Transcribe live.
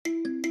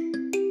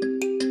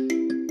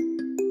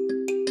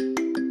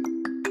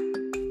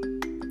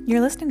You're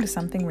listening to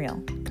Something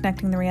Real,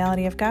 connecting the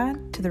reality of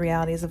God to the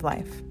realities of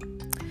life.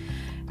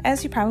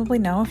 As you probably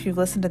know, if you've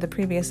listened to the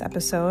previous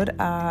episode,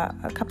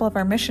 a couple of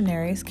our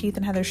missionaries, Keith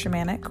and Heather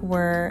Shermanic,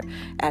 were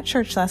at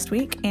church last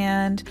week,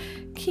 and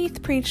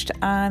Keith preached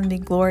on the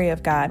glory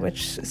of God,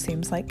 which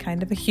seems like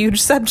kind of a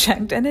huge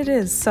subject, and it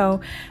is. So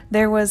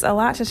there was a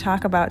lot to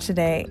talk about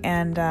today,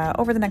 and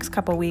over the next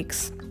couple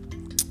weeks,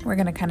 we're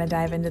going to kind of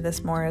dive into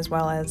this more, as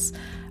well as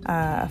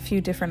a few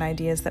different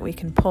ideas that we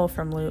can pull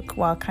from Luke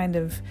while kind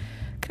of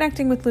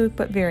connecting with Luke,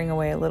 but veering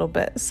away a little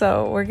bit.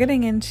 So we're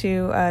getting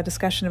into a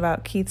discussion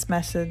about Keith's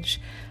message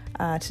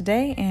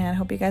today, and I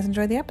hope you guys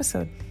enjoy the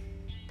episode.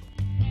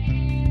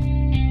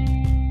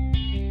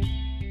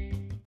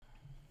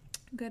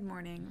 Good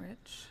morning,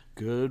 Rich.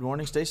 Good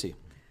morning, Stacy.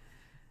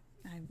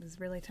 I was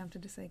really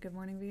tempted to say good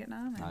morning,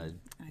 Vietnam. I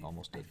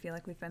almost did. I feel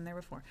like we've been there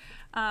before.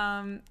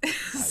 I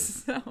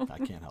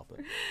can't help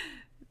it.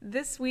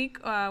 This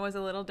week was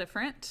a little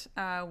different.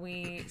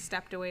 We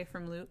stepped away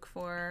from Luke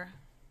for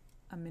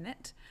a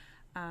minute,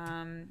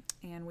 and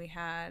we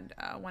had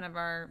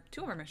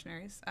two of our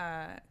missionaries,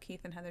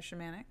 Keith and Heather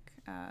Shermanic,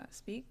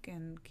 speak,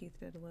 and Keith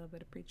did a little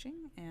bit of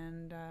preaching,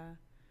 and I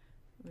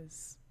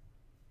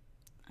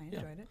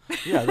enjoyed it.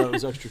 Yeah, that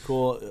was extra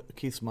cool.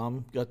 Keith's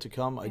mom got to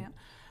come. Yeah.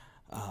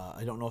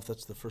 I don't know if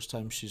that's the first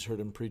time she's heard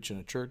him preach in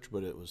a church,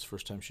 but it was the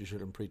first time she's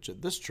heard him preach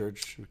at this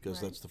church,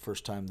 because that's the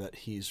first time that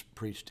he's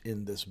preached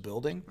in this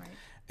building. Right.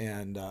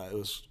 And it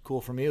was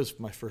cool for me. It was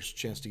my first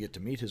chance to get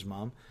to meet his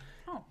mom.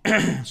 Oh.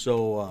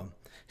 So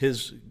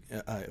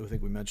I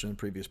think we mentioned in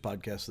previous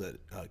podcasts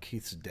that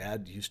Keith's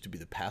dad used to be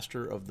the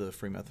pastor of the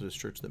Free Methodist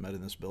Church that met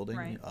in this building.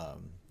 Right.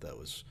 That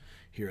was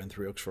here in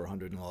Three Oaks for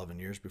 111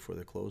 years before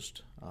they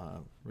closed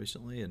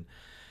recently. And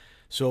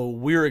so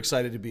we're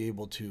excited to be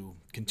able to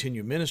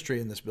continue ministry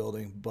in this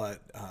building,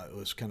 but it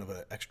was kind of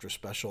an extra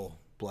special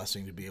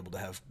blessing to be able to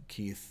have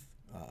Keith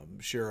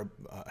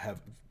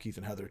have Keith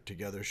and Heather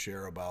together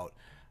share about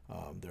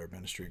their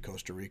ministry in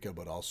Costa Rica,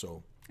 but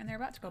also... And they're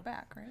about to go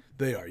back, right?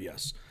 They are,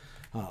 yes.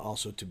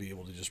 Also to be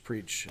able to just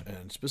preach,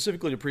 and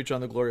specifically to preach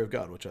on the glory of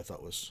God, which I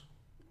thought was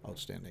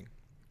outstanding.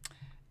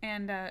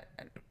 And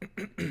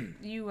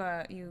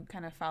you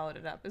kind of followed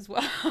it up as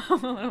well a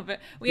little bit.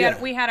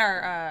 We had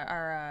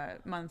our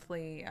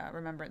monthly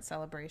remembrance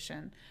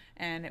celebration,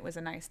 and it was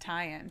a nice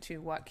tie-in to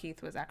what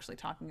Keith was actually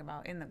talking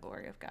about in the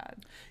glory of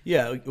God.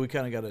 Yeah, we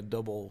kind of got a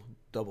double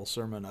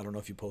sermon. I don't know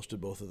if you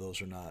posted both of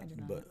those or not,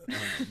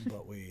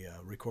 but we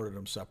recorded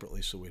them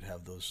separately so we'd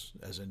have those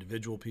as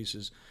individual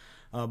pieces.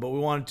 But we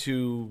wanted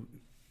to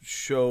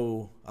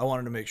I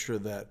wanted to make sure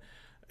that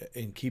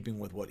in keeping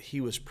with what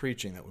he was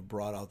preaching, that we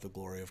brought out the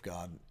glory of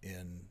God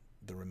in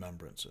the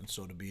remembrance. And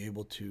so to be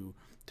able to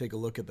take a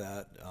look at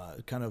that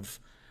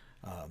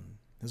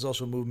has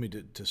also moved me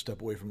to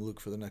step away from Luke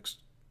for the next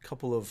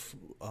couple of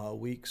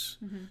weeks,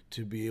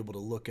 to be able to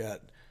look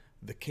at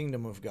the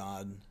kingdom of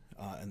God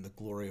and the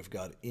glory of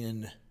God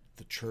in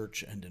the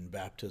church and in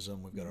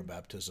baptism. We've got our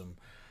baptism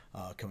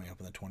coming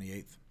up on the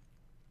 28th,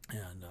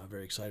 and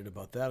very excited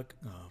about that.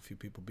 A few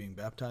people being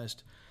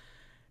baptized.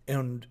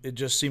 And it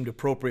just seemed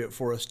appropriate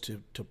for us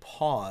to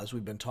pause.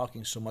 We've been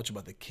talking so much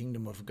about the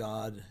kingdom of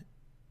God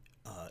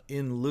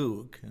in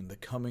Luke and the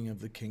coming of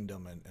the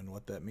kingdom and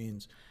what that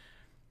means.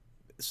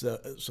 So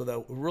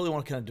that we really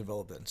want to kind of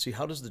develop that and see,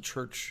 how does the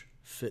church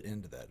fit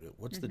into that?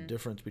 What's the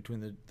difference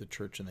between the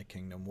church and the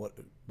kingdom? What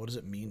does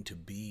it mean to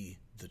be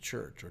the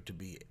church, or to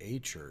be a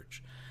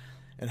church?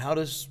 And how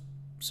does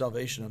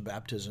salvation and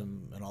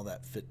baptism and all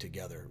that fit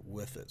together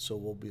with it? So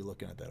we'll be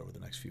looking at that over the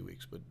next few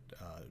weeks. But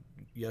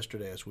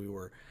yesterday, as we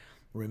were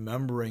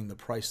remembering the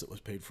price that was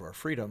paid for our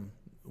freedom,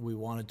 we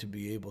wanted to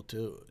be able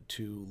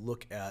to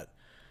look at,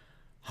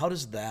 how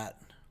does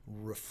that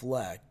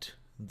reflect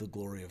the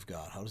glory of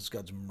God? How does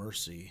God's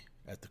mercy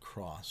at the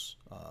cross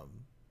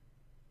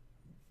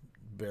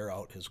bear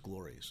out his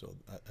glory? So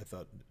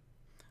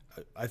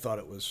I thought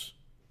it was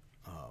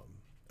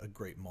a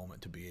great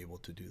moment to be able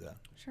to do that.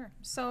 Sure.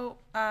 So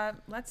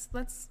let's.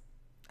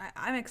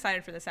 I'm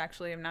excited for this,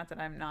 actually. Not that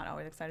I'm not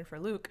always excited for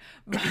Luke,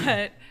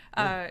 but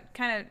kind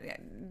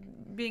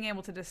of being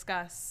able to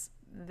discuss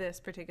this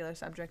particular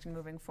subject and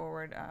moving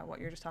forward, what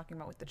you're just talking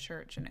about with the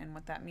church and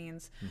what that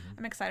means.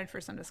 I'm excited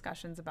for some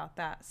discussions about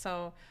that.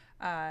 So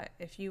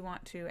if you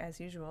want to, as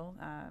usual,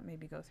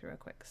 maybe go through a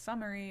quick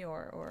summary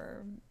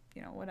or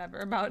whatever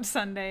about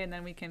Sunday, and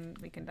then we can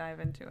dive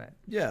into it.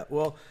 Yeah.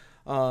 Well,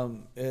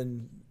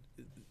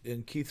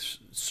 in Keith's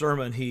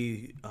sermon,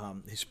 he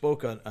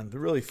spoke on the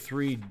really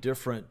three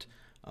different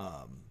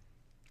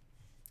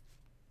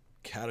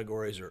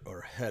categories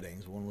or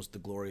headings. One was the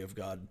glory of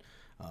God,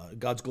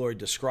 God's glory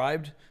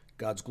described,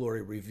 God's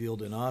glory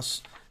revealed in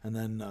us, and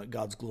then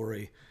God's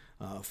glory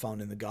found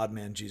in the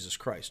God-man Jesus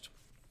Christ.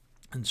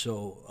 And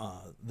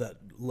so that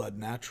led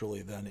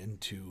naturally then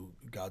into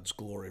God's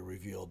glory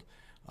revealed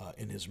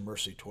in his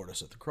mercy toward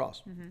us at the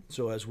cross.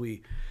 So as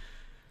we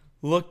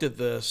looked at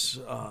this,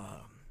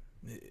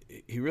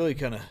 he really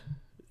kind of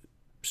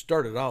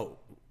started out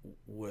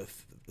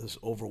with this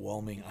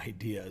overwhelming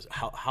idea is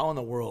how in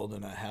the world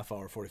in a half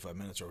hour, 45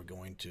 minutes are we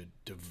going to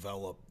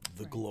develop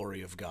the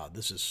glory of God?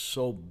 This is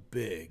so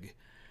big.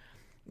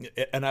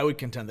 And I would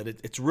contend that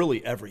it's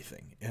really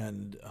everything.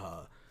 And,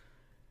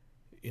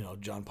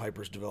 John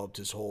Piper's developed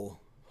his whole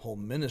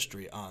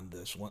ministry on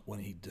this when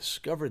he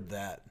discovered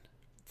that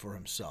for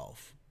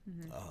himself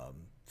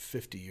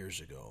 50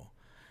 years ago.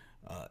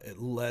 It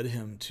led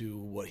him to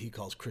what he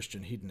calls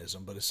Christian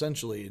hedonism, but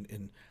essentially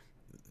in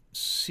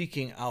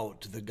seeking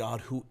out the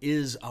God who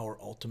is our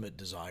ultimate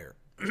desire.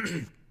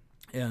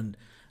 And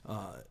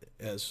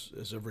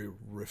as every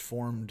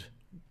Reformed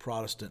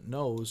Protestant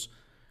knows,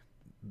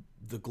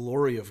 the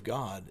glory of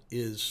God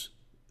is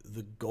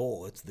the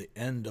goal. It's the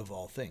end of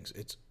all things.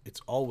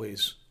 It's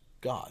always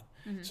God.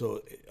 Mm-hmm.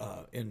 So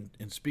in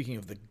speaking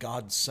of the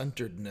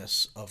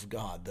God-centeredness of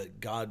God, that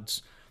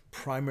God's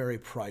primary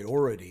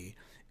priority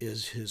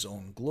is his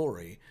own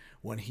glory,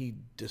 when he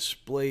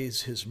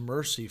displays his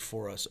mercy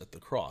for us at the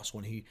cross,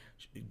 when he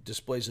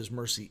displays his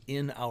mercy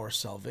in our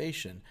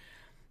salvation,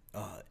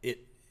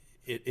 it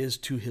is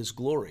to his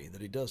glory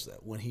that he does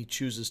that. When he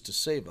chooses to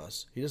save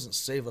us, he doesn't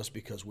save us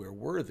because we're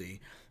worthy.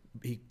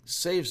 He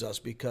saves us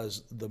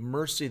because the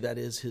mercy that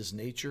is his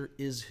nature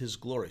is his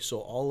glory. So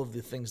all of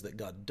the things that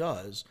God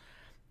does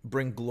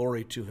bring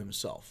glory to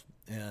himself.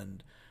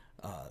 And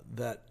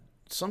that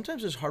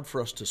sometimes is hard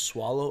for us to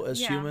swallow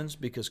as humans,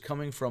 because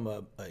coming from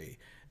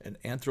an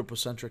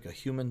anthropocentric, a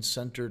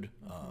human-centered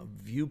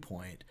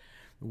viewpoint,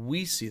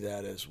 we see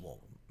that as, well,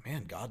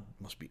 man, God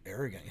must be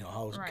arrogant.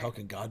 How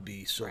can God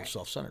be so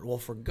self-centered? Well,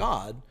 for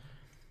God,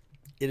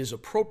 it is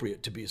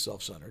appropriate to be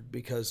self-centered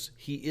because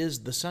he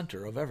is the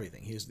center of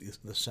everything. He is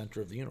the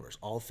center of the universe.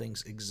 All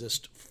things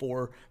exist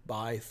for,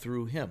 by,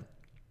 through him.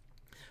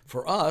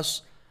 For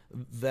us,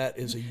 that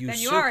is a usurpation. Then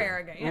you are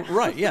arrogant, yeah.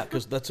 Right, yeah,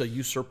 because that's a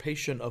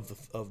usurpation of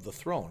the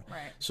throne.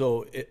 Right.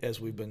 So as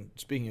we've been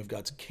speaking of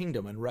God's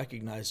kingdom and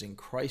recognizing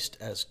Christ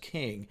as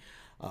king,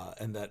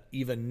 and that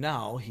even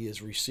now he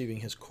is receiving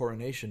his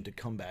coronation to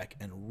come back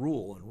and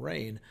rule and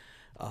reign,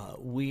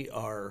 we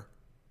are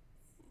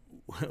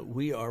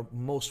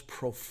most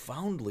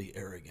profoundly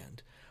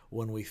arrogant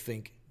when we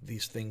think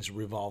these things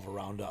revolve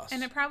around us.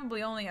 And it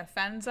probably only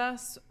offends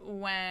us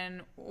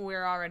when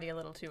we're already a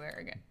little too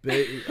arrogant.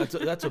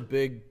 That's a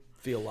big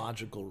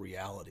theological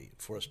reality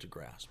for us to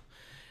grasp.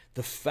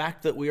 The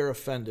fact that we are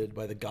offended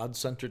by the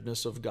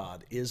God-centeredness of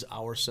God is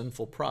our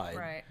sinful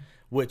pride,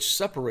 which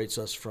separates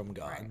us from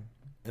God.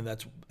 And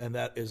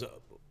that is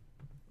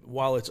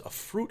while it's a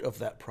fruit of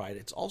that pride,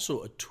 it's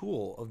also a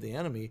tool of the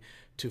enemy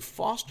to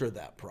foster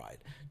that pride,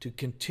 to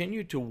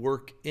continue to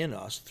work in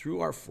us through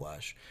our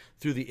flesh,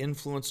 through the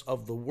influence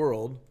of the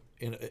world,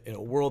 in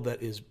a world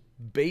that is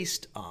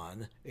based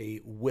on a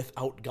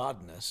without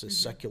godness, a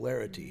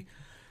secularity,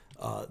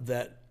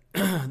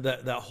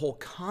 that whole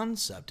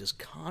concept is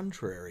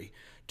contrary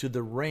to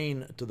the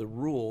reign, to the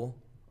rule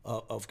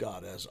of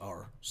God as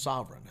our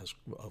sovereign,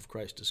 of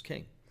Christ as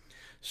king.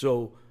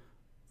 So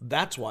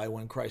that's why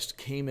when Christ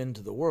came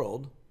into the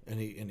world, and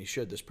he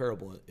shared this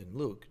parable in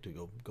Luke,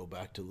 to go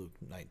back to Luke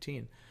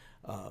 19,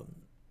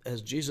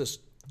 as Jesus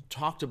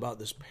talked about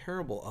this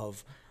parable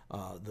of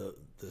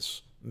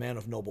this man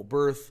of noble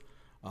birth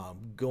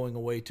going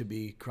away to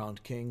be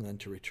crowned king, then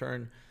to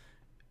return,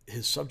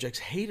 his subjects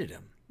hated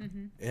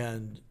him,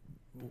 and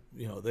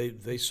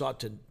they sought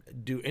to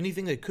do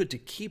anything they could to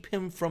keep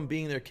him from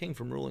being their king,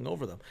 from ruling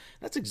over them.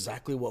 That's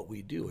exactly what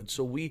we do, and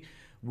so we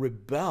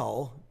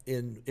rebel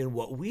in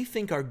what we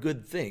think are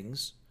good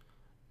things.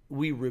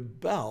 We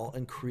rebel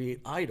and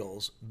create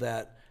idols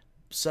that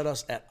set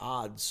us at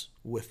odds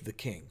with the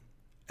king,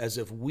 as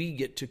if we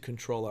get to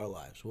control our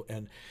lives.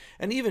 And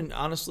even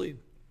honestly,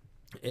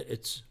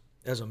 it's,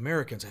 as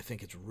Americans, I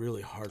think it's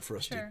really hard for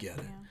us to get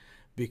it,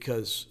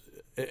 because,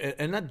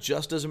 and not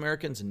just as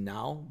Americans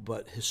now,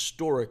 but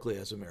historically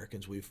as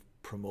Americans, we've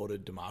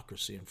promoted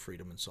democracy and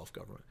freedom and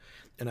self-government,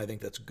 and I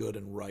think that's good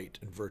and right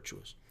and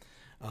virtuous.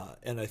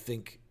 And I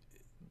think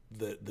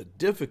the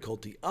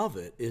difficulty of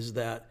it is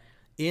that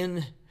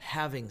in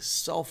having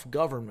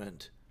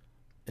self-government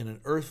in an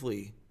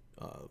earthly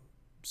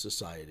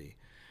society,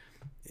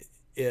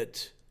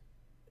 it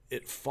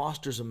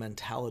fosters a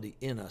mentality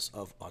in us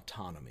of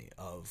autonomy,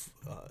 of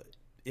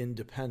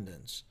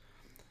independence,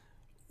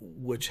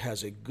 which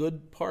has a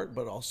good part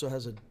but also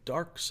has a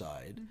dark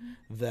side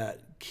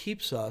that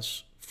keeps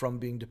us from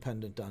being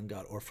dependent on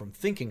God, or from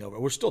thinking of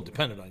it. We're still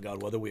dependent on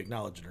God, whether we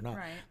acknowledge it or not.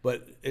 Right.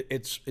 But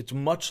it's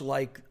much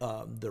like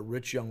the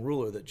rich young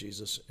ruler that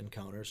Jesus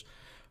encounters,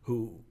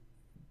 who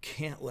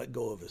can't let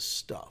go of his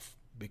stuff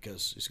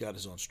because he's got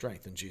his own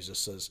strength. And Jesus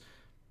says,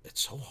 it's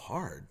so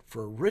hard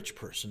for a rich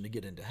person to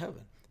get into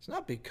heaven. It's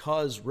not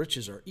because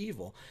riches are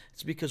evil.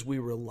 It's because we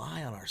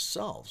rely on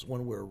ourselves.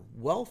 When we're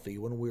wealthy,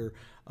 when we're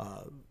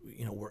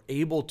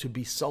able to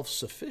be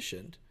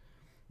self-sufficient,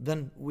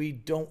 then we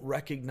don't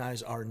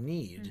recognize our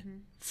need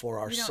for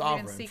our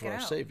sovereign, for our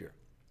Savior.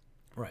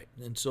 Right.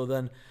 And so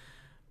then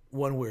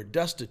when we're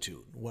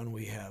destitute, when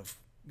we have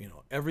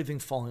everything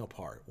falling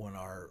apart, when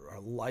our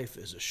life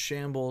is a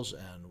shambles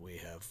and we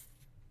have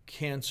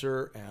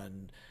cancer,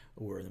 and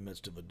we're in the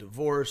midst of a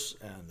divorce,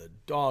 and the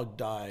dog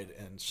died,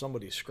 and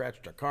somebody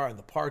scratched our car in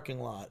the parking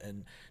lot,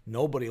 and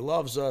nobody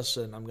loves us,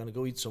 and I'm going to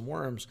go eat some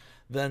worms,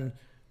 then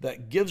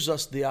that gives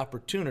us the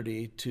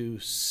opportunity to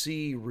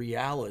see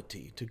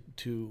reality,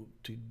 to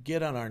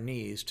get on our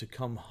knees, to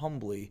come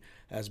humbly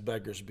as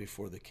beggars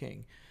before the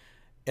King.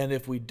 And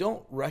if we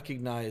don't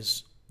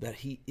recognize that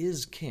he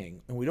is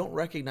king, and we don't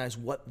recognize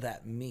what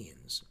that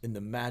means in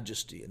the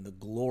majesty and the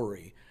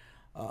glory,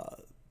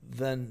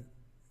 then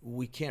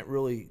we can't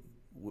really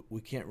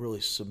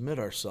submit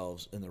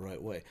ourselves in the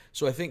right way.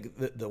 So I think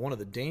that one of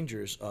the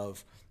dangers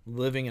of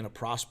living in a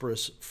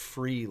prosperous,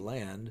 free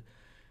land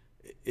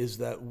is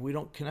that we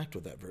don't connect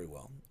with that very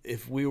well.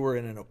 If we were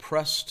in an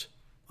oppressed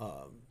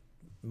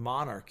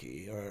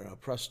monarchy or an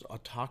oppressed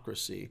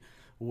autocracy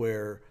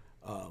where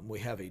we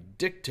have a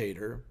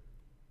dictator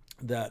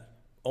that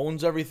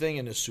owns everything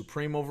and is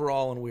supreme over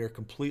all, and we are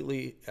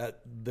completely at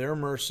their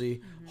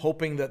mercy,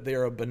 hoping that they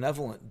are a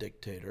benevolent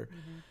dictator,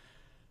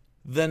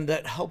 then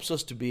that helps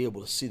us to be able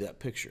to see that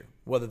picture,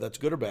 whether that's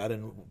good or bad.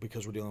 And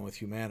because we're dealing with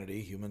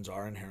humanity, humans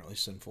are inherently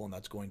sinful, and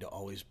that's going to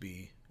always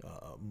be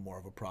more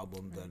of a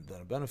problem than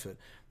a benefit.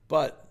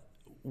 But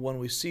when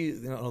we see,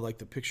 like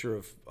the picture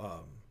of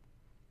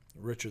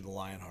Richard the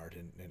Lionheart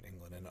in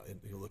England, and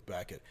you look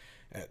back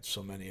at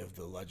so many of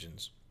the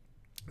legends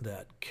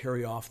that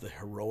carry off the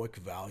heroic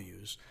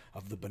values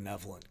of the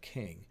benevolent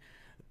king,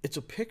 it's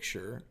a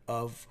picture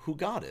of who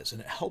God is,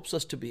 and it helps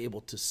us to be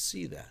able to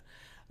see that.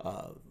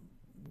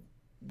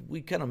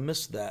 We kind of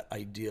miss that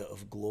idea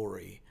of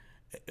glory,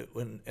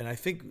 and I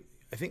think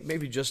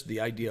maybe just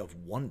the idea of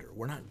wonder.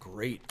 We're not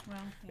great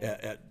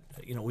at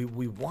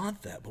we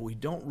want that, but we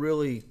don't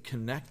really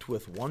connect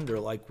with wonder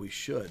like we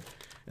should,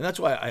 and that's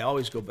why I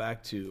always go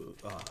back to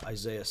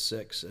Isaiah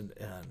 6, and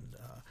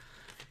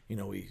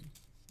we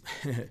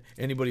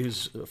anybody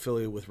who's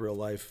affiliated with Real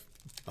Life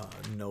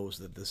knows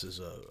that this is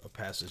a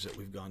passage that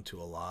we've gone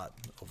to a lot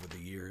over the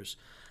years.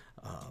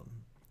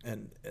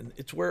 And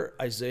it's where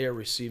Isaiah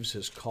receives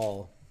his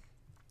call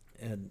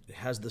and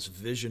has this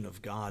vision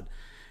of God.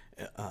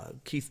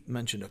 Keith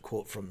mentioned a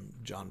quote from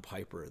John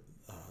Piper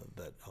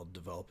that I'll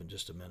develop in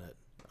just a minute,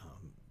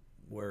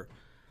 where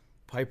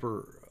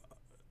Piper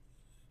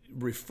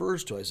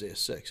refers to Isaiah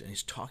 6, and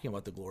he's talking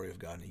about the glory of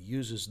God, and he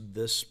uses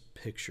this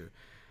picture.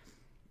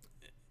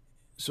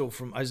 So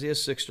from Isaiah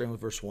 6, starting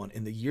with verse 1,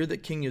 in the year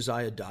that King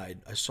Uzziah died,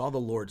 I saw the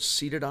Lord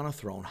seated on a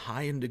throne,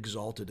 high and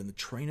exalted, and the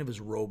train of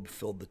his robe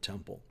filled the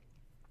temple.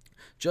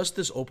 Just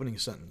this opening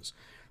sentence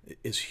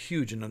is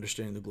huge in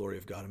understanding the glory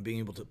of God and being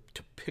able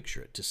to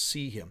picture it, to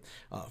see him.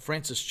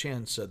 Francis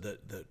Chan said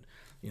that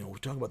we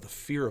talk about the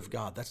fear of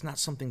God. That's not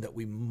something that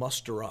we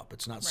muster up.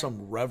 It's not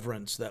some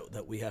reverence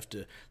that we have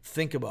to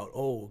think about,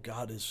 oh,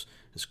 God is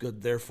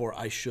good, therefore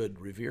I should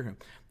revere him.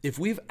 If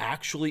we've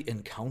actually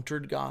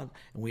encountered God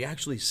and we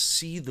actually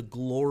see the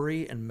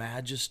glory and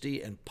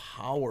majesty and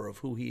power of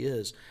who he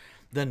is,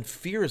 then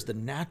fear is the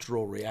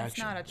natural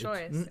reaction. It's not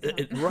a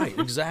choice. Right,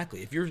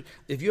 exactly. If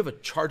you have a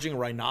charging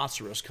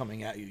rhinoceros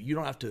coming at you, you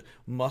don't have to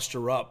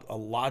muster up a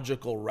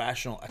logical,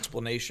 rational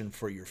explanation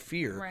for your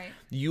fear. Right.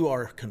 You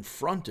are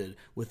confronted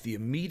with the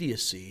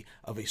immediacy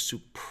of a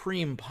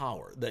supreme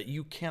power that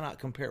you cannot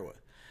compare with.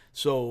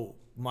 So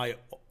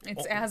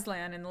it's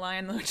Aslan in The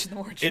Lion, the Witch, and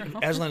the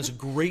Wardrobe. Aslan is a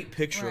great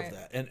picture of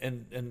that,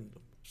 and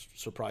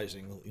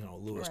surprising,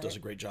 Lewis does a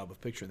great job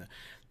of picturing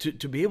that.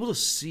 To be able to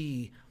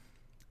see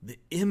the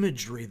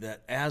imagery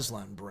that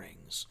Aslan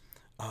brings.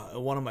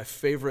 One of my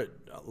favorite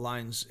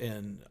lines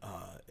in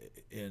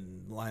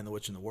Lion, the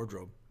Witch, and the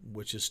Wardrobe,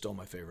 which is still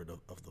my favorite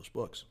of those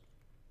books,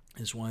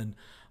 is when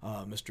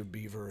Mr.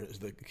 Beaver,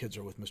 the kids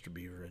are with Mr.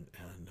 Beaver, and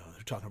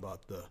they're talking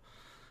about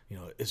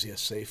is he a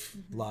safe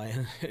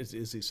lion? Is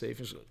he safe?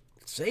 He's like,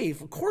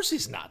 safe? Of course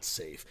he's not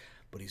safe,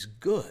 but he's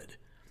good.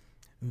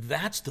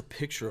 That's the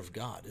picture of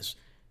God.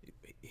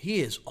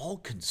 He is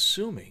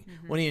all-consuming.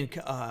 When he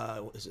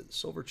is it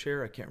Silver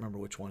Chair? I can't remember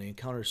which one. He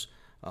encounters,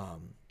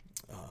 I'm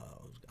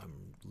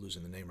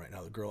losing the name right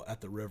now, the girl at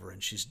the river,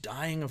 and she's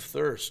dying of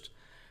thirst,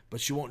 but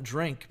she won't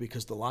drink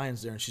because the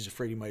lion's there, and she's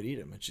afraid he might eat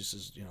him. And she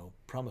says,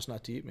 promise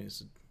not to eat me. He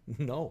said,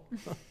 no.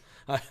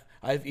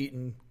 I've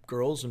eaten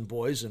girls and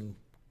boys and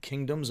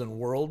kingdoms and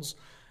worlds,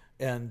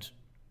 and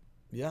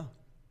yeah,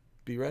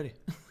 be ready.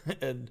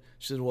 And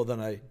she said, well, then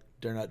I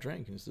dare not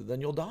drink. And he said,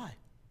 then you'll die.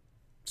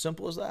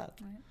 Simple as that.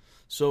 Right.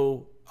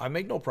 So I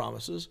make no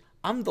promises.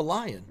 I'm the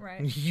lion.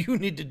 Right. You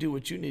need to do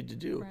what you need to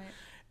do. Right.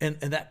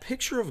 And that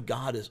picture of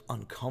God is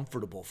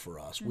uncomfortable for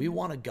us. We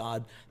want a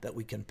God that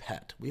we can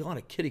pet. We want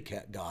a kitty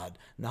cat God,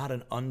 not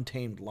an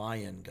untamed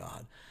lion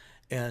God.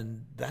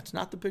 And that's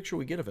not the picture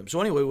we get of him.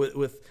 So anyway,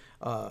 with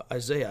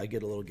Isaiah, I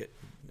get a little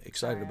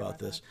excited about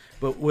this.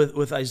 But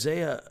with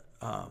Isaiah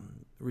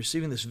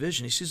receiving this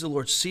vision, he sees the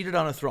Lord seated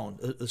on a throne,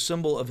 a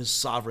symbol of his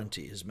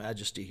sovereignty, his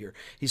majesty here.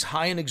 He's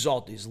high and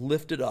exalted. He's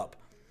lifted up.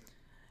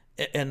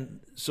 And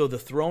so the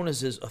throne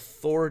is his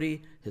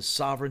authority, his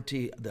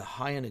sovereignty. The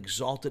high and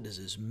exalted is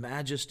his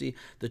majesty.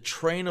 The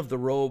train of the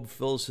robe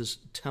fills his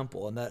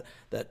temple, and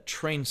that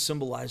train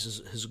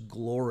symbolizes his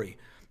glory.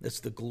 It's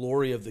the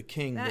glory of the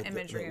King that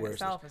imagery in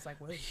itself is like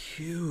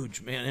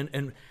huge, man.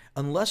 And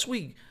unless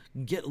we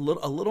get a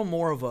little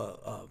more of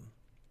a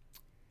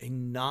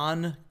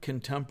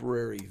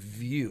non-contemporary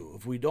view,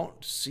 if we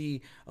don't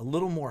see a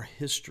little more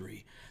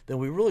history, then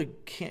we really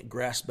can't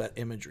grasp that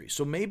imagery.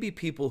 So maybe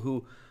people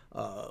who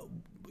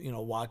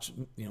watch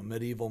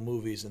medieval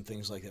movies and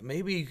things like that,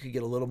 maybe you could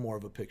get a little more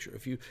of a picture.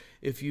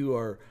 If you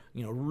are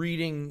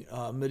reading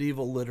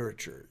medieval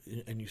literature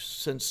and you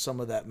sense some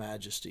of that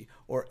majesty,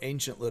 or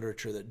ancient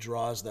literature that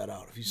draws that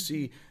out. If you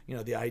see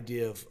the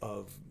idea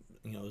of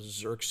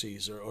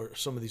Xerxes or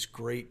some of these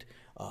great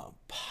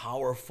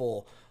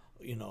powerful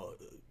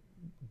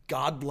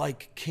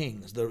godlike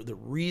kings, the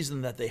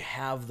reason that they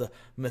have the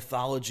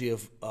mythology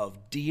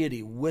of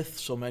deity with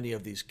so many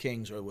of these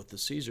kings or with the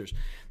Caesars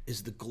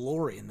is the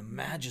glory and the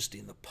majesty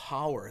and the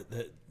power,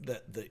 that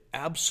the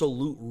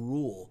absolute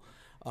rule.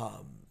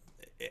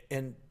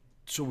 And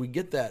so we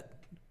get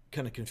that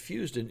kind of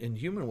confused in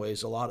human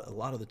ways a lot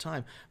of the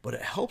time, but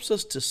it helps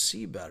us to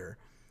see better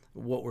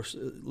what we're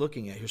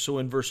looking at here. So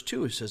in verse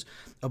 2 it says,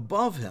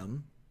 above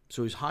him,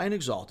 so he's high and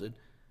exalted,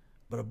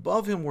 but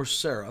above him were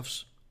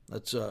seraphs.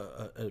 That's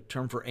a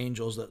term for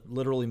angels that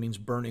literally means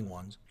burning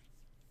ones.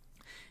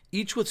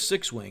 Each with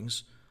 6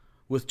 wings.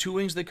 With 2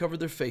 wings they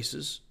covered their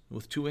faces.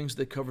 With 2 wings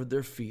they covered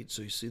their feet.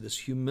 So you see this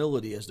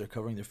humility as they're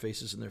covering their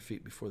faces and their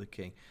feet before the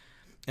King.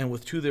 And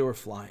with 2 they were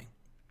flying.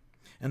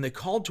 And they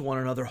called to one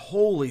another,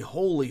 holy,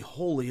 holy,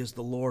 holy is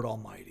the Lord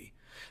Almighty.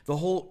 The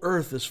whole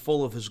earth is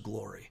full of his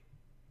glory.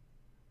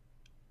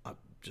 I'm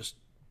just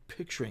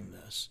picturing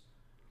this,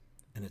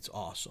 and it's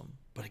awesome.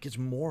 But it gets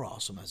more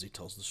awesome as he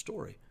tells the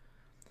story.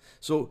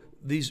 So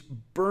these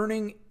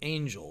burning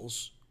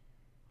angels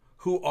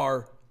who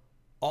are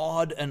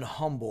awed and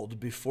humbled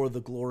before the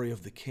glory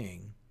of the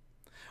King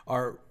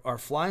are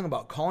flying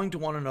about, calling to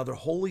one another,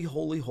 holy,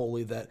 holy,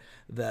 holy, that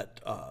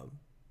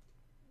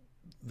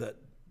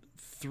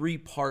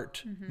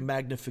 3-part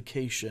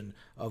magnification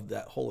of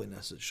that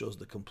holiness. It shows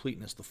the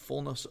completeness, the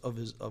fullness of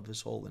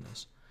his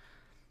holiness.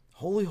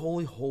 Holy,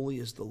 holy, holy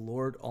is the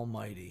Lord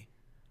Almighty.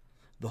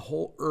 The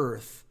whole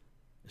earth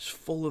is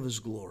full of his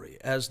glory.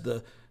 As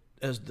the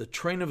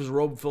train of his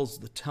robe fills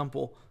the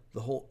temple,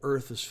 the whole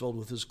earth is filled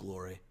with his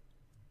glory.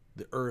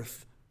 The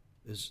earth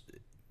is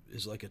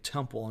like a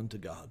temple unto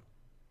God.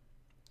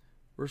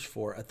 Verse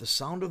 4, at the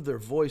sound of their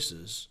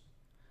voices,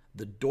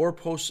 the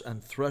doorposts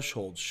and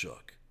thresholds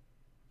shook,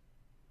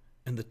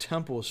 and the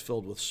temple was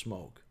filled with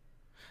smoke.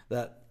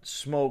 That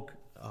smoke,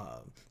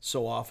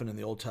 so often in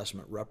the Old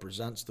Testament,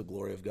 represents the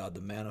glory of God,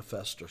 the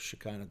manifest or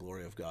Shekinah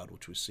glory of God,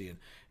 which we see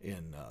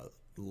in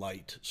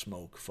light,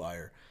 smoke,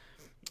 fire.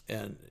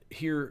 And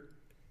here,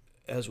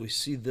 as we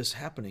see this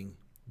happening,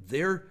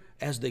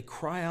 as they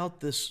cry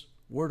out this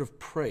word of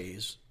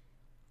praise,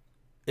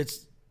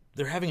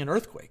 they're having an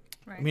earthquake.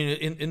 Right. I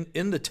mean,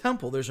 in the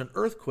temple, there's an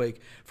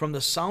earthquake from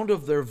the sound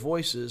of their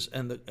voices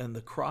and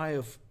the cry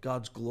of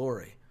God's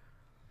glory.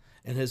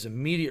 And his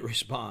immediate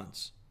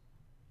response,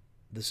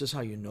 this is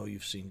how you know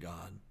you've seen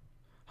God,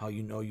 how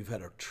you know you've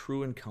had a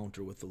true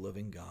encounter with the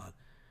living God.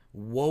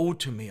 Woe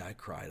to me, I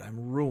cried.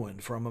 I'm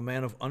ruined, for I'm a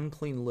man of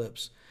unclean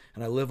lips,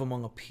 and I live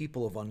among a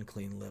people of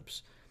unclean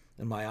lips.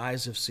 And my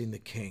eyes have seen the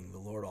King, the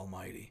Lord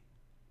Almighty.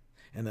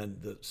 And then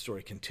the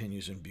story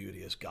continues in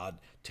beauty as God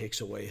takes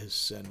away his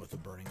sin with a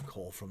burning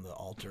coal from the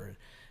altar.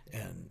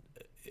 And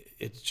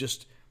it's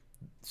just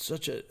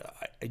such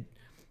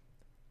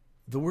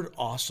the word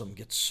awesome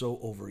gets so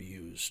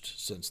overused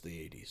since the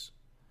 80s.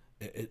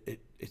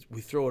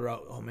 We throw it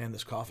out, oh man,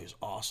 this coffee is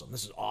awesome.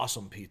 This is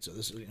awesome pizza.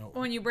 This is,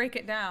 when you break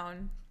it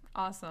down,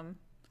 awesome.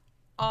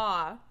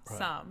 Awesome.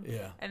 Right.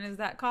 Yeah. And is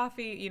that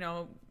coffee,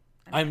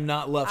 I'm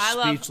not left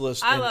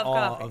speechless in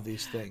awe of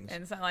these things.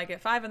 And it's not like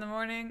at 5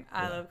 a.m,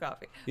 I love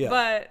coffee. Yeah.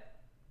 But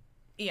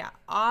yeah,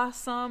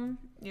 awesome.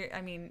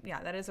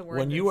 That is a word.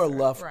 When you are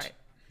left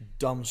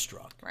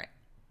dumbstruck. Right.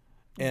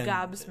 And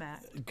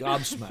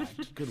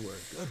gobsmacked. Good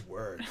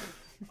word.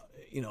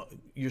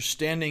 You're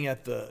standing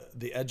at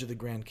the edge of the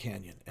Grand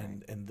Canyon,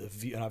 and the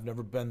view, and I've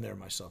never been there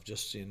myself,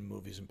 just seen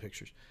movies and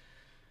pictures.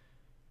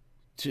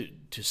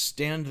 To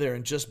stand there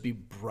and just be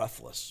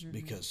breathless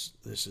because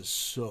this is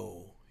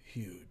so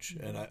huge.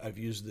 And I've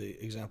used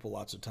the example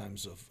lots of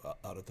times of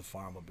out at the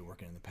farm. I'll be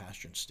working in the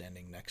pasture and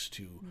standing next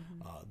to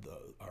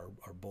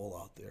our bull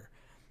out there,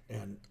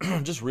 and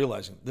just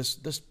realizing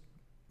this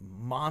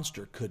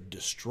monster could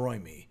destroy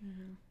me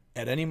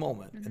at any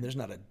moment, and there's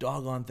not a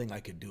doggone thing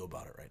I could do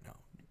about it right now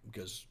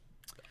because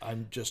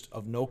I'm just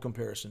of no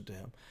comparison to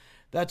him.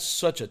 That's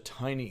such a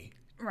tiny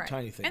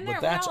thing. And but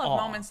that's all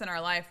moments in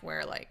our life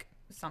where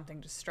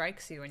something just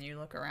strikes you and you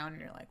look around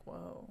and you're like,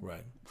 whoa.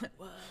 Right.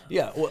 Whoa.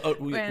 Yeah.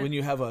 When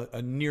you have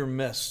a near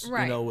miss,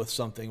 with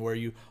something where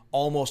you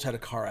almost had a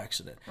car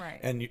accident,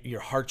 and your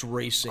heart's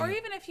racing. Or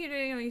even if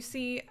you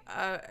see,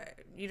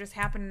 you just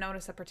happen to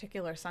notice a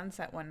particular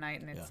sunset one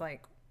night and it's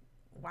like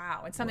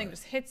wow, and something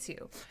just hits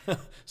you.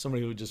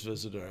 Somebody who just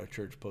visited our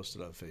church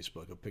posted on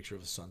Facebook a picture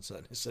of the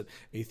sunset. It said,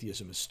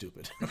 "Atheism is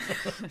stupid."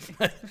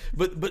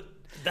 but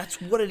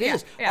that's what it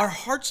is. Yeah. Our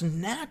hearts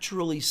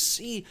naturally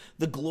see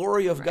the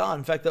glory of God.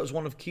 In fact, that was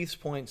one of Keith's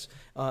points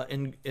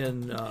in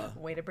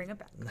way to bring it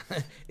back.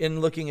 In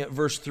looking at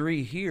verse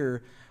 3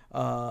 here.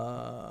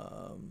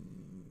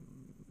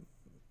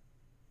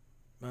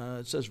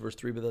 It says verse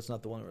 3, but that's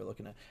not the one we're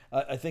looking at.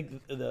 I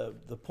think the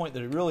point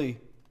that it really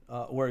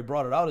where he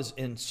brought it out is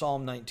in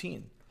Psalm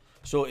 19.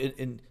 So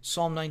in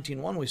Psalm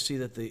 19:1, we see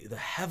that the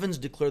heavens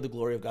declare the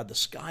glory of God. The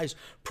skies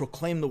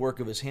proclaim the work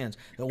of his hands.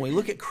 And when we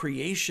look at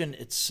creation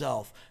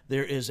itself,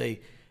 there is a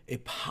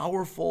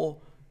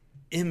powerful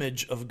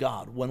image of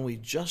God when we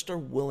just are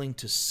willing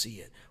to see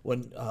it.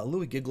 When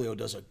Louis Giglio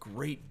does a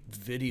great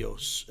video,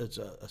 it's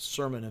a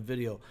sermon and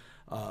video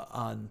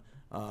on,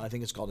 I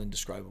think it's called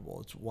Indescribable.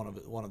 It's one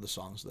of the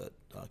songs that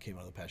came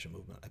out of the Passion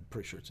Movement. I'm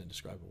pretty sure it's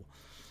Indescribable.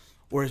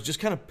 Where it's just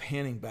kind of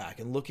panning back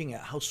and looking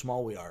at how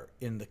small we are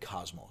in the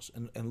cosmos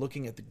and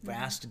looking at the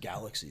vast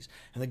galaxies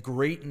and the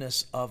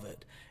greatness of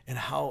it and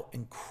how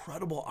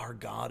incredible our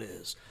God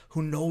is,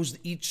 who knows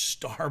each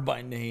star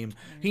by name.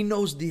 He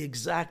knows the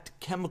exact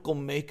chemical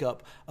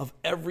makeup of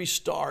every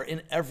star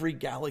in every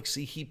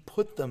galaxy. He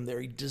put them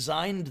there. He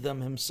designed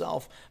them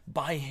himself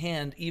by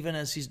hand, even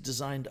as he's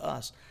designed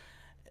us.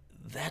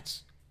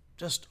 That's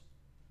just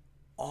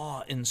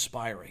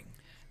awe-inspiring.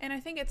 And I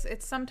think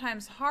it's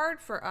sometimes hard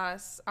for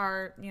us,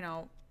 our,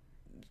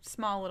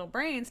 small little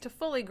brains, to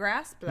fully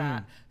grasp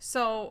that.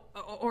 So,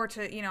 or to,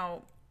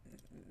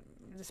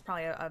 this is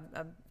probably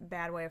a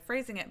bad way of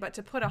phrasing it, but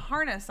to put a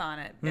harness on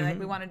it, like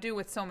we want to do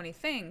with so many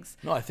things.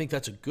 No, I think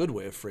that's a good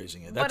way of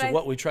phrasing it. That's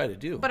what we try to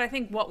do. But I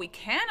think what we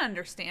can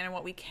understand and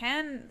what we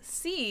can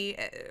see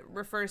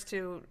refers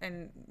to,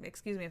 and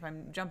excuse me if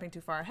I'm jumping too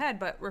far ahead,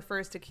 but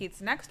refers to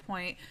Keith's next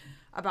point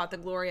about the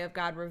glory of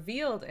God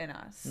revealed in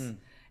us.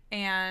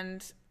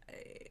 And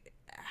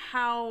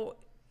how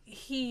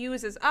he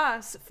uses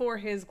us for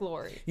his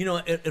glory.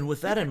 And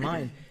with that in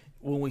mind,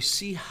 when we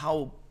see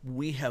how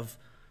we have,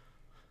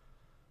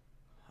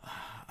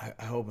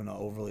 I hope I'm not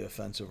overly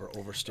offensive or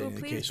overstating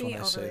the case when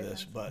I say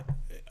this, but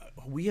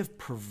we have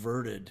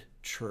perverted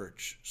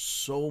church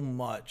so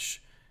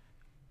much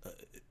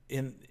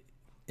in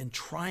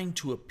trying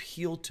to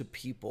appeal to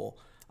people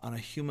on a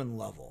human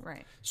level.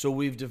 Right. So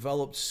we've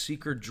developed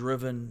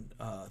seeker-driven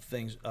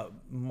things,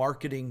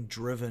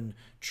 marketing-driven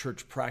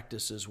church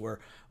practices where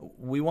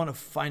we want to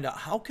find out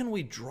how can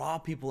we draw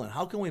people in,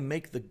 how can we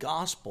make the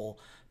gospel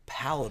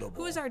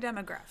palatable. Who is our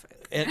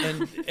demographic?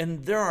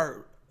 And there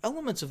are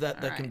elements of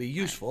that can be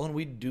useful, and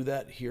we do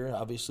that here.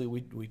 Obviously,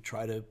 we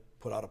try to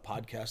put out a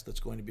podcast that's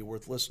going to be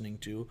worth listening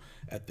to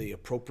at the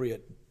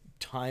appropriate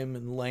time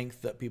and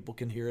length that people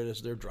can hear it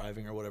as they're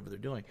driving or whatever they're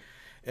doing.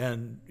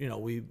 And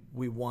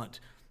we want.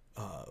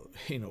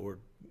 We're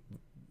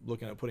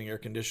looking at putting air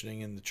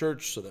conditioning in the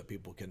church so that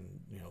people can,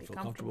 feel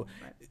comfortable.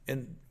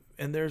 Right.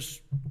 And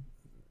there's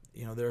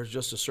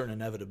just a certain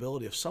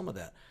inevitability of some of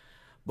that.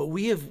 But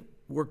we have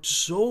worked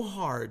so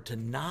hard to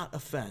not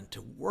offend,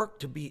 to work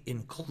to be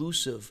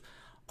inclusive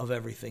of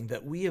everything,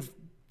 that we have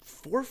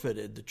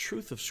forfeited the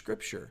truth of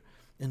Scripture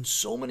in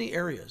so many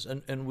areas.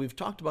 And we've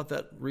talked about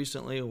that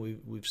recently, and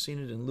we've seen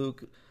it in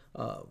Luke,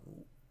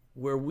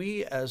 where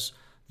we as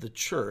the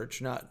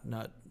church, not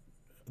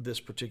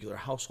this particular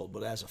household,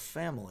 but as a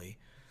family,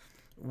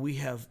 we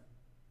have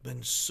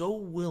been so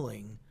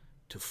willing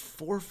to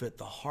forfeit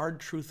the hard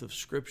truth of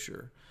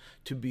Scripture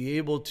to be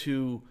able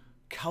to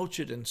couch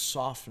it in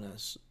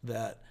softness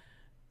that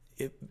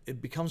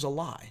it becomes a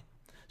lie.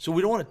 So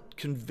we don't want to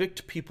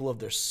convict people of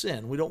their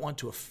sin. We don't want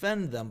to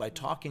offend them by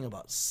talking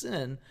about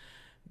sin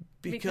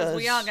because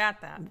we all got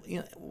that.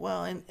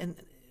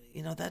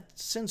 That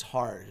sin's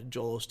hard,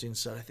 Joel Osteen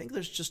said. I think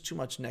there's just too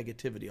much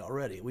negativity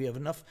already. We have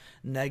enough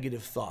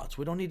negative thoughts.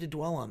 We don't need to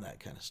dwell on that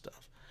kind of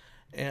stuff.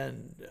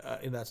 And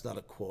that's not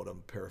a quote.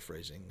 I'm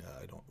paraphrasing.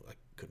 I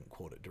couldn't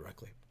quote it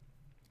directly.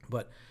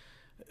 But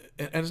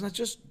and it's not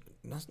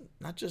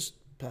just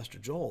Pastor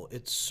Joel.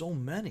 It's so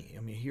many.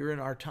 I mean, here in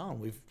our town,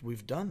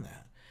 we've done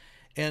that.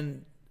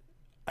 And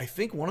I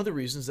think one of the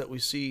reasons that we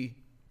see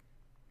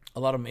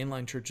a lot of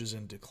mainline churches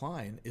in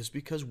decline is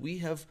because we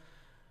have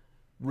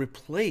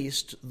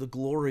replaced the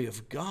glory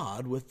of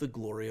God with the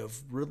glory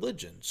of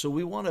religion. So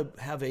we want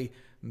to have a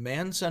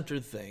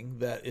man-centered thing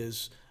that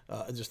is,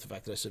 just the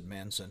fact that I said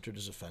man-centered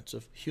is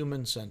offensive,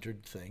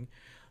 human-centered thing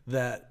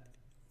that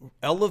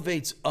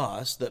elevates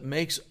us, that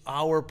makes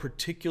our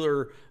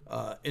particular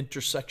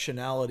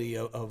intersectionality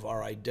of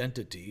our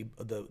identity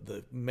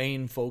the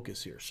main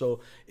focus here. So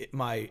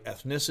my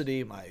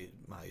ethnicity,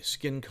 my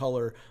skin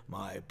color,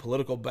 my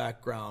political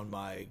background,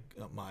 my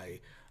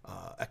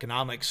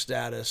economic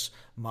status,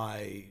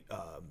 my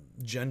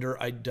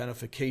gender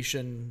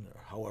identification,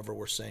 however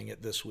we're saying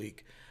it this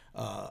week,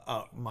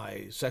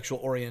 my sexual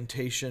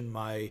orientation,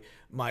 my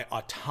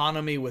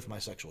autonomy with my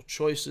sexual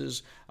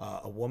choices,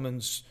 a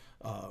woman's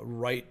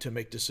right to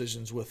make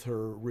decisions with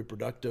her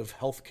reproductive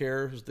health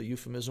care is the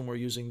euphemism we're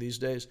using these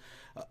days.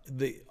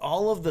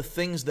 All of the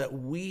things that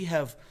we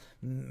have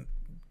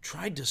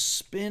tried to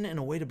spin in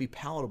a way to be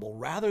palatable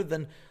rather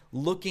than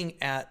looking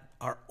at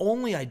our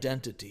only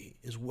identity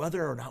is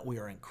whether or not we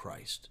are in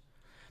Christ.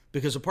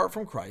 Because apart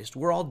from Christ,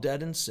 we're all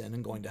dead in sin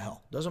and going to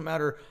hell. Doesn't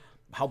matter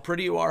how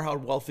pretty you are, how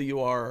wealthy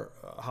you are,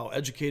 how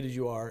educated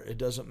you are. It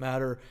doesn't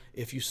matter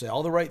if you say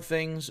all the right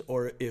things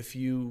or if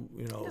you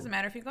know. It doesn't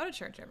matter if you go to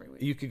church every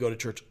week. You could go to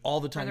church all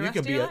the time.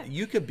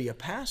 You could be a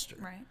pastor.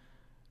 Right.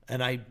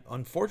 And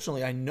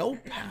unfortunately, I know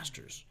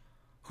pastors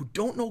who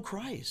don't know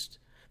Christ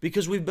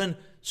because we've been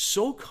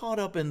so caught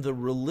up in the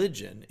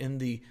religion, in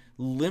the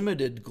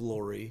limited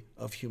glory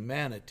of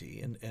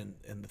humanity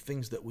and the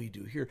things that we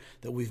do here,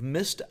 that we've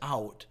missed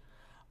out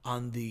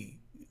on the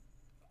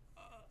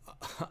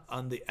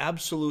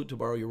absolute, to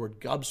borrow your word,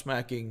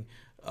 gobsmacking,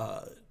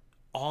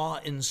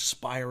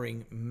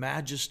 awe-inspiring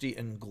majesty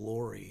and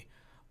glory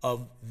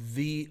of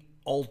the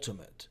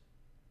ultimate,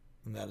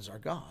 and that is our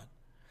God.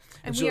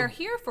 And we are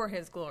here for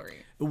his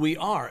glory. We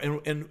are,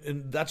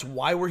 and that's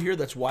why we're here.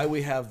 That's why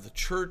we have the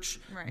church.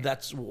 Right.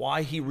 That's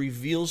why he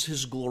reveals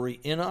his glory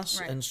in us.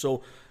 Right. And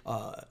so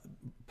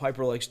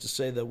Piper likes to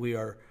say that we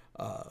are,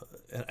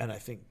 and I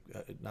think,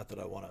 not that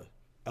I want to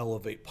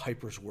elevate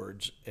Piper's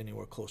words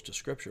anywhere close to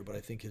Scripture, but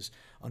I think his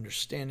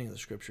understanding of the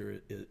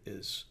Scripture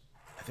is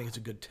I think it's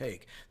a good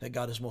take, that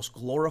God is most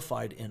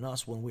glorified in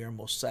us when we are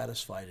most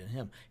satisfied in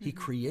him. Mm-hmm. He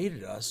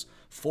created us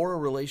for a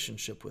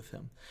relationship with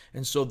him.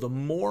 And so the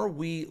more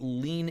we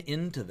lean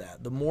into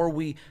that, the more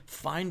we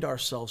find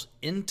ourselves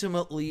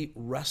intimately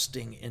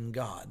resting in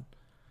God,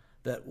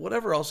 that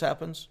whatever else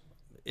happens,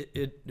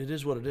 it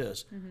is what it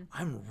is. Mm-hmm.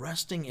 I'm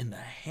resting in the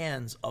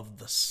hands of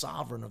the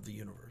sovereign of the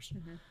universe.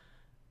 Mm-hmm.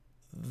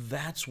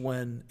 That's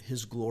when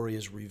his glory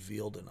is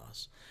revealed in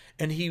us.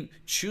 And he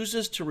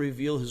chooses to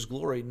reveal his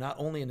glory not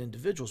only in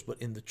individuals,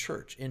 but in the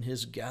church, in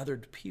his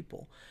gathered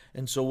people.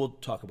 And so we'll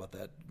talk about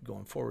that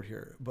going forward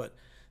here. But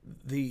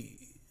the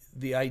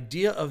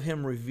idea of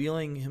him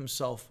revealing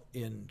himself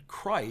in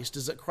Christ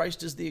is that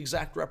Christ is the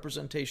exact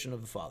representation of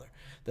the Father,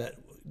 that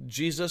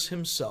Jesus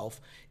himself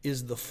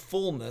is the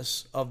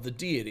fullness of the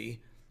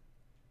deity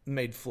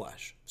made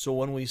flesh. So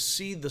when we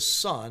see the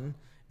Son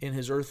in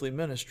his earthly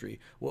ministry,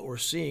 what we're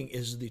seeing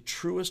is the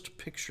truest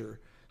picture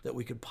that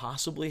we could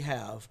possibly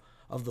have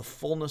of the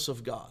fullness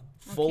of God,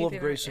 full of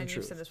grace and truth.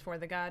 And you said this for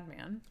the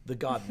God-man. The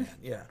God-man,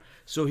 yeah.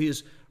 So he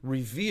is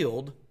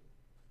revealed.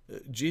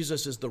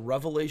 Jesus is the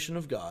revelation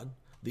of God,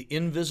 the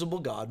invisible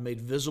God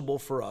made visible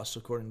for us,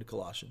 according to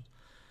Colossians.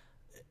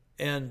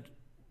 And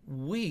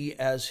we,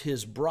 as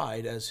his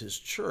bride, as his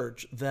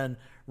church, then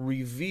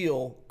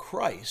reveal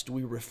Christ.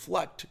 We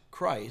reflect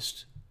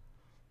Christ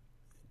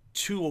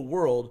to a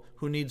world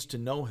who needs to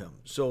know him.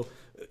 So,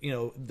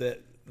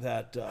 that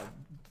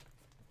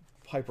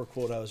Piper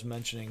quote I was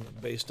mentioning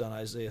based on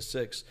Isaiah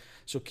 6.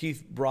 So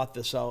Keith brought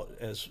this out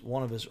as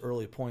one of his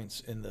early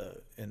points in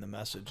the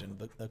message, and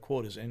the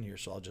quote is in here,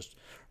 so I'll just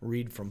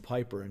read from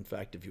Piper. In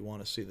fact, if you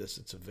want to see this,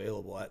 it's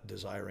available at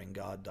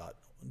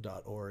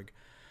desiringgod.org.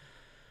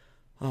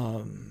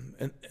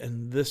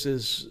 And this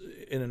is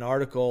in an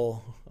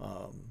article,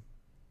 no,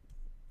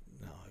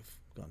 I've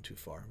gone too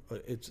far,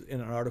 but it's in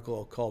an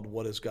article called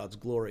What is God's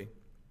Glory?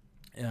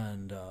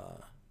 And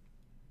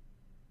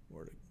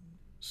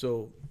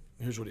so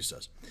here's what he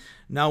says.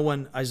 Now,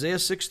 when Isaiah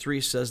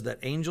 6:3 says that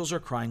angels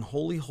are crying,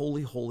 "Holy,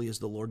 holy, holy is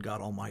the Lord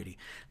God Almighty,"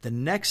 the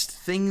next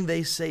thing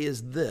they say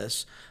is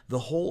this: the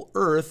whole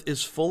earth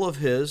is full of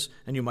his,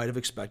 and you might have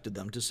expected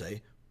them to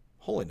say,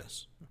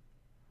 holiness.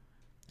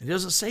 It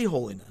doesn't say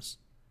holiness.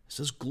 It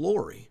says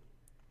glory.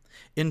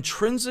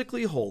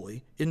 Intrinsically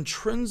holy, and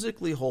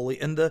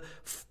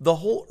the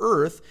whole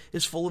earth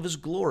is full of his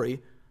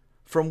glory,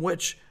 from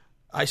which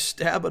I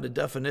stab at a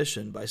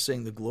definition by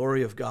saying the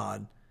glory of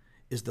God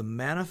is the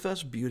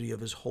manifest beauty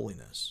of his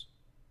holiness.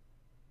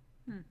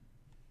 The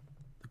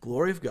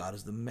glory of God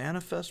is the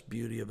manifest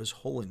beauty of his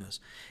holiness.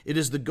 It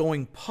is the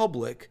going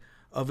public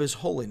of his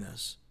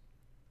holiness.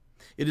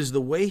 It is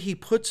the way he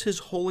puts his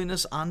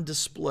holiness on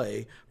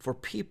display for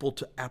people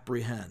to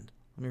apprehend.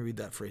 Let me read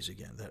that phrase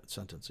again, that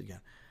sentence again.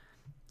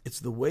 It's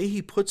the way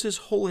he puts his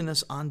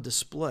holiness on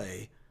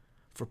display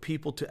for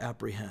people to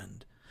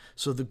apprehend.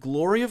 So the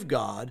glory of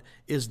God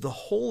is the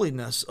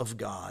holiness of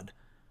God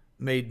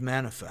made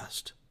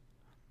manifest.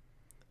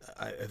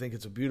 I think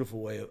it's a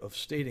beautiful way of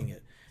stating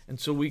it. And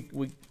so we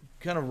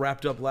kind of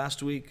wrapped up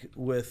last week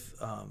with,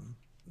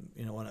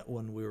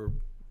 when we were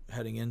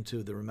heading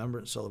into the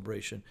Remembrance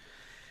celebration,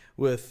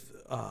 with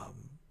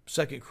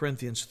 2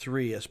 Corinthians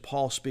 3, as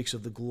Paul speaks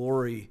of the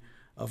glory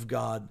of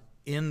God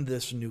in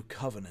this new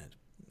covenant.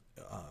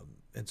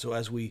 And so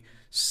as we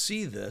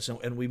see this,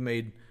 and we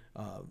made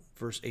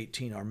verse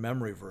 18 our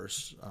memory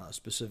verse,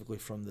 specifically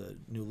from the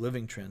New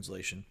Living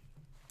Translation,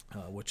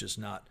 which is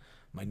not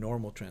my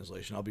normal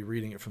translation. I'll be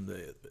reading it from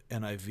the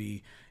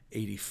NIV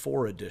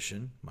 84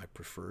 edition, my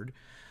preferred.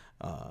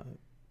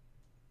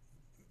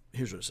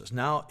 Here's what it says.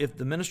 Now, if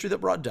the ministry that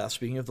brought death,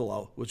 speaking of the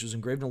law, which was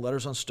engraved in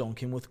letters on stone,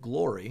 came with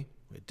glory,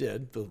 it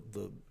did.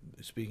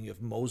 Speaking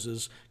of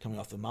Moses coming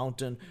off the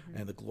mountain,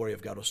 and the glory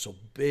of God was so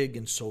big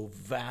and so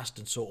vast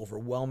and so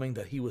overwhelming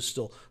that he was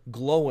still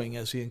glowing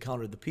as he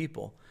encountered the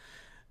people.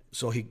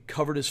 So he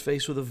covered his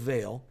face with a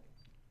veil.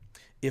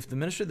 If the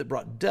ministry that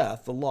brought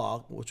death, the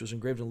law, which was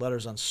engraved in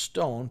letters on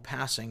stone,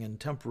 passing and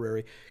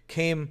temporary,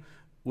 came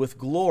with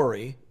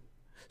glory,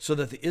 so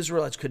that the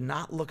Israelites could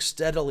not look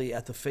steadily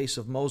at the face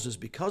of Moses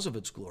because of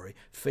its glory,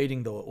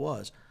 fading though it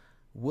was,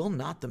 will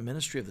not the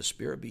ministry of the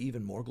Spirit be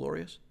even more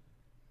glorious?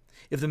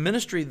 If the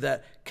ministry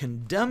that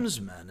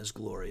condemns men is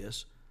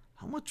glorious,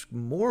 how much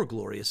more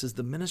glorious is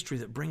the ministry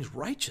that brings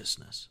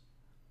righteousness?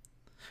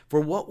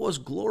 For what was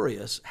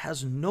glorious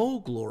has no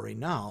glory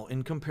now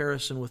in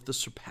comparison with the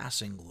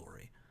surpassing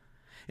glory.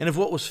 And if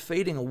what was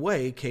fading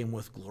away came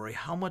with glory,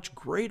 how much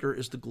greater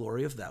is the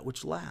glory of that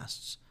which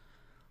lasts?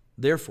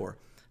 Therefore,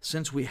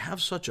 since we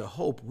have such a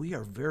hope, we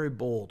are very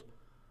bold.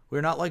 We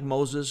are not like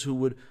Moses, who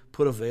would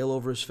put a veil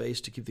over his face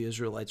to keep the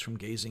Israelites from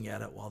gazing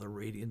at it while the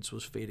radiance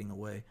was fading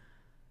away.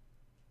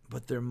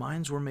 But their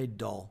minds were made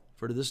dull,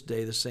 for to this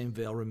day the same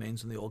veil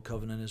remains in the old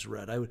covenant as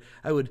red.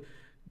 I would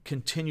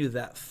continue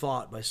that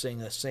thought by saying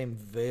that same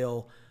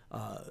veil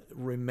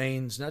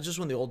remains, not just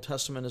when the Old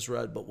Testament is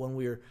read, but when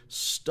we are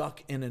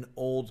stuck in an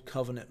old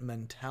covenant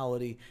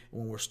mentality,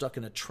 when we're stuck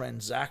in a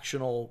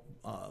transactional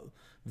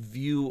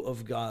view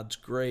of God's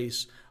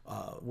grace,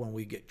 when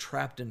we get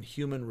trapped in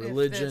human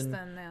religion. If this,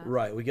 then that.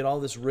 Right, we get all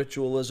this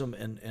ritualism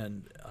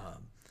and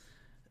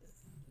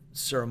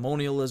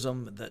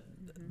ceremonialism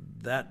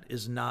that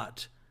is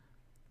not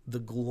the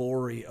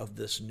glory of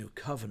this new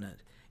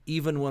covenant.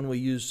 Even when we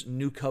use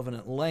new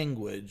covenant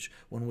language,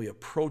 when we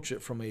approach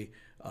it from a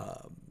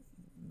I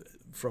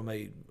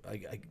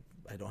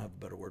don't have a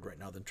better word right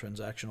now than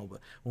transactional,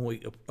 but when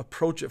we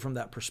approach it from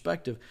that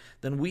perspective,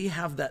 then we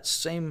have that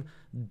same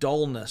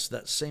dullness,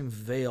 that same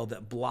veil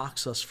that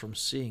blocks us from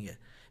seeing it.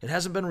 It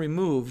hasn't been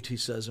removed, he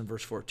says in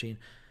verse 14,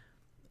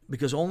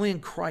 because only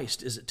in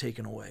Christ is it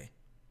taken away.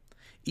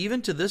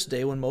 Even to this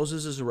day, when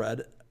Moses is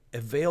read,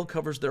 a veil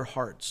covers their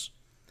hearts.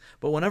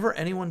 But whenever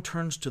anyone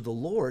turns to the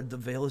Lord, the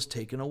veil is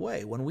taken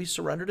away. When we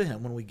surrender to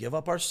him, when we give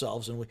up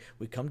ourselves and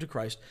we come to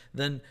Christ,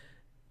 then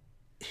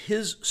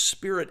his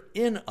Spirit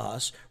in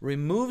us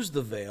removes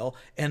the veil,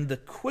 and the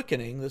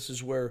quickening, this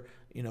is where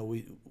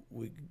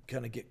we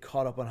kind of get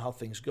caught up on how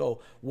things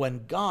go.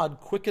 When God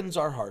quickens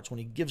our hearts, when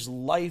he gives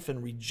life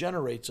and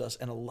regenerates us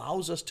and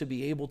allows us to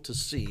be able to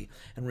see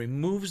and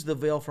removes the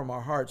veil from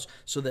our hearts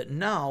so that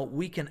now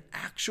we can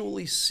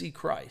actually see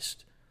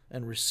Christ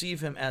and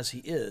receive him as he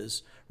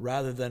is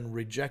rather than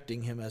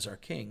rejecting him as our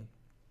king.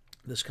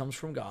 This comes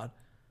from God.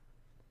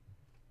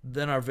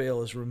 Then our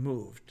veil is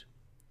removed.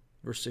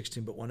 Verse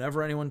 16, but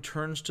whenever anyone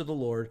turns to the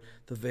Lord,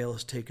 the veil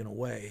is taken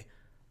away.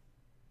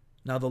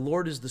 Now the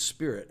Lord is the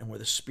Spirit, and where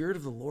the Spirit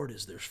of the Lord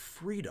is, there's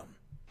freedom.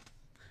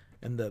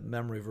 And the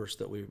memory verse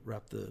that we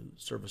wrap the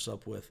service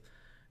up with.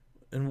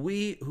 And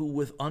we who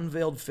with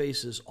unveiled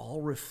faces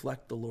all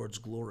reflect the Lord's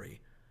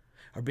glory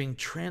are being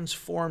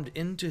transformed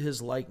into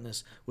his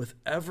likeness with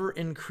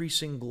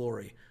ever-increasing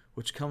glory,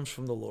 which comes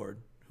from the Lord,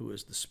 who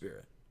is the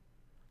Spirit.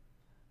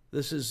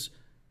 This is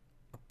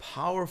a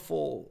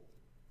powerful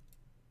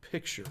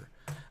picture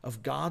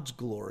of God's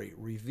glory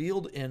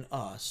revealed in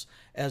us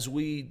as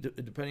we,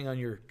 depending on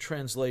your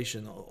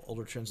translation,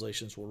 older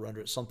translations will render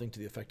it something to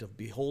the effect of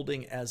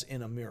beholding as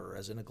in a mirror,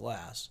 as in a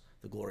glass,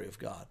 the glory of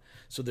God.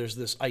 So there's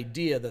this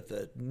idea that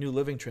the New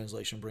Living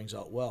Translation brings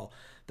out well,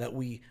 that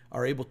we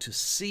are able to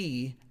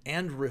see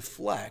and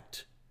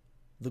reflect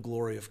the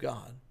glory of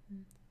God.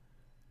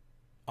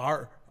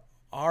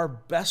 Our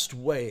best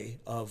way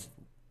of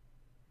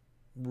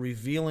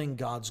revealing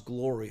God's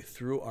glory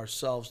through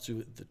ourselves,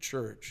 to the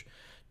church,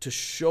 to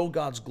show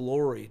God's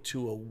glory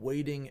to a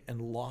waiting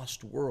and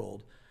lost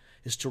world,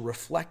 is to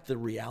reflect the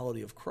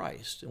reality of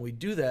Christ. And we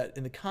do that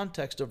in the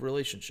context of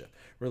relationship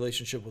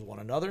with one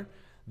another.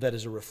 That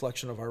is a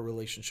reflection of our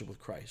relationship with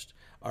Christ.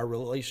 Our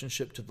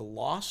relationship to the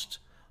lost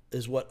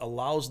is what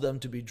allows them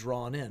to be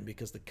drawn in,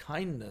 because the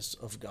kindness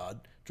of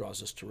God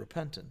draws us to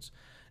repentance.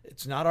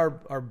 It's not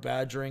our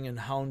badgering and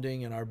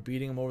hounding and our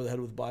beating them over the head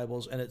with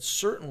Bibles, and it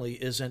certainly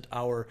isn't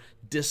our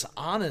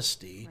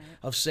dishonesty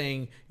of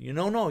saying,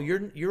 no,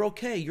 you're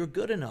okay, you're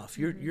good enough.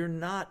 You're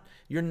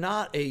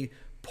not a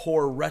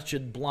poor,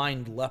 wretched,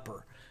 blind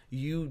leper.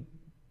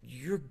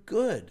 You're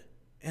good,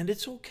 and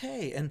it's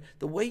okay. And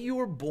the way you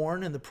were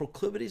born and the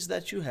proclivities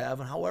that you have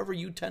and however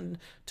you tend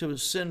to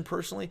sin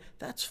personally,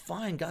 that's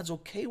fine. God's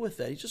okay with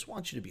that. He just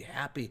wants you to be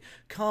happy.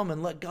 Come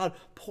and let God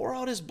pour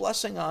out his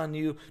blessing on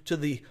you to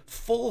the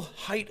full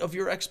height of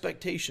your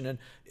expectation.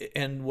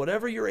 And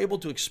whatever you're able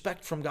to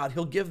expect from God,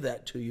 he'll give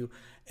that to you.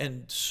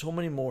 And so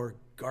many more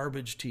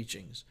garbage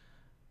teachings.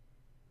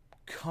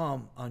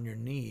 Come on your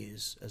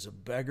knees as a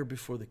beggar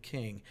before the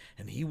king,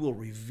 and he will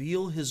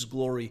reveal his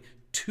glory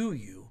to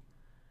you.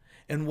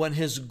 And when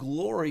his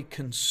glory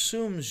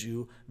consumes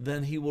you,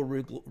 then he will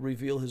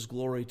reveal his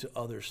glory to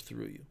others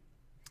through you.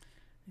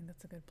 I think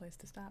that's a good place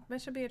to stop.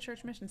 That should be a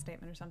church mission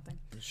statement or something.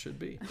 It should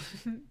be.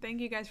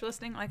 Thank you guys for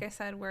listening. Like I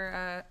said,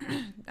 we're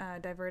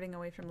diverting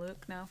away from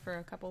Luke now for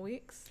a couple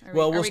weeks.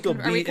 We'll still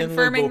be in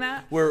confirming Luke.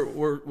 That?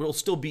 We'll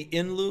still be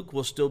in Luke.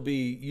 We'll still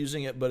be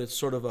using it, but it's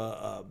sort of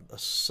a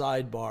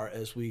sidebar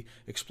as we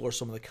explore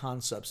some of the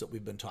concepts that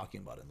we've been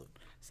talking about in Luke.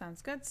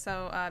 Sounds good.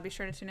 So be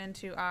sure to tune in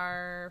to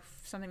our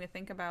Something to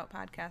Think About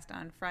podcast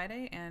on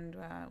Friday, and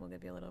we'll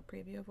give you a little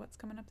preview of what's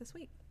coming up this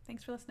week.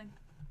 Thanks for listening.